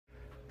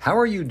How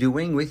are you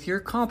doing with your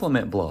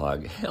compliment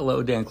blog?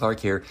 Hello, Dan Clark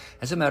here.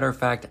 As a matter of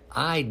fact,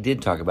 I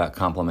did talk about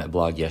compliment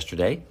blog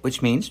yesterday,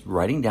 which means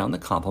writing down the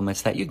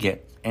compliments that you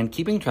get and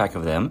keeping track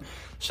of them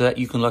so that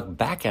you can look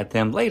back at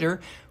them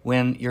later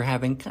when you're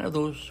having kind of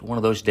one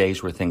of those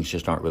days where things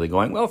just aren't really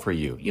going well for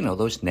you. You know,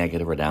 those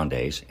negative or down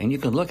days, and you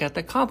can look at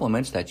the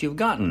compliments that you've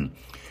gotten.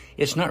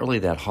 It's not really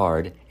that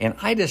hard, and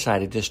I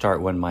decided to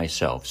start one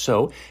myself.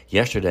 So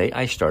yesterday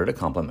I started a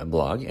compliment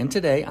blog, and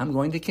today I'm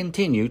going to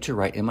continue to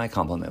write in my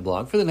compliment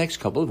blog for the next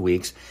couple of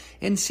weeks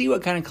and see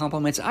what kind of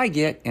compliments I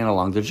get, and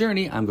along the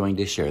journey I'm going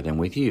to share them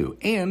with you.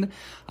 And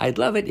I'd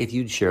love it if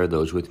you'd share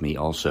those with me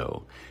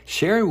also.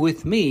 Share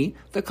with me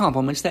the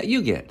compliments that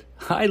you get.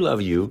 I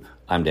love you.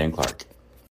 I'm Dan Clark.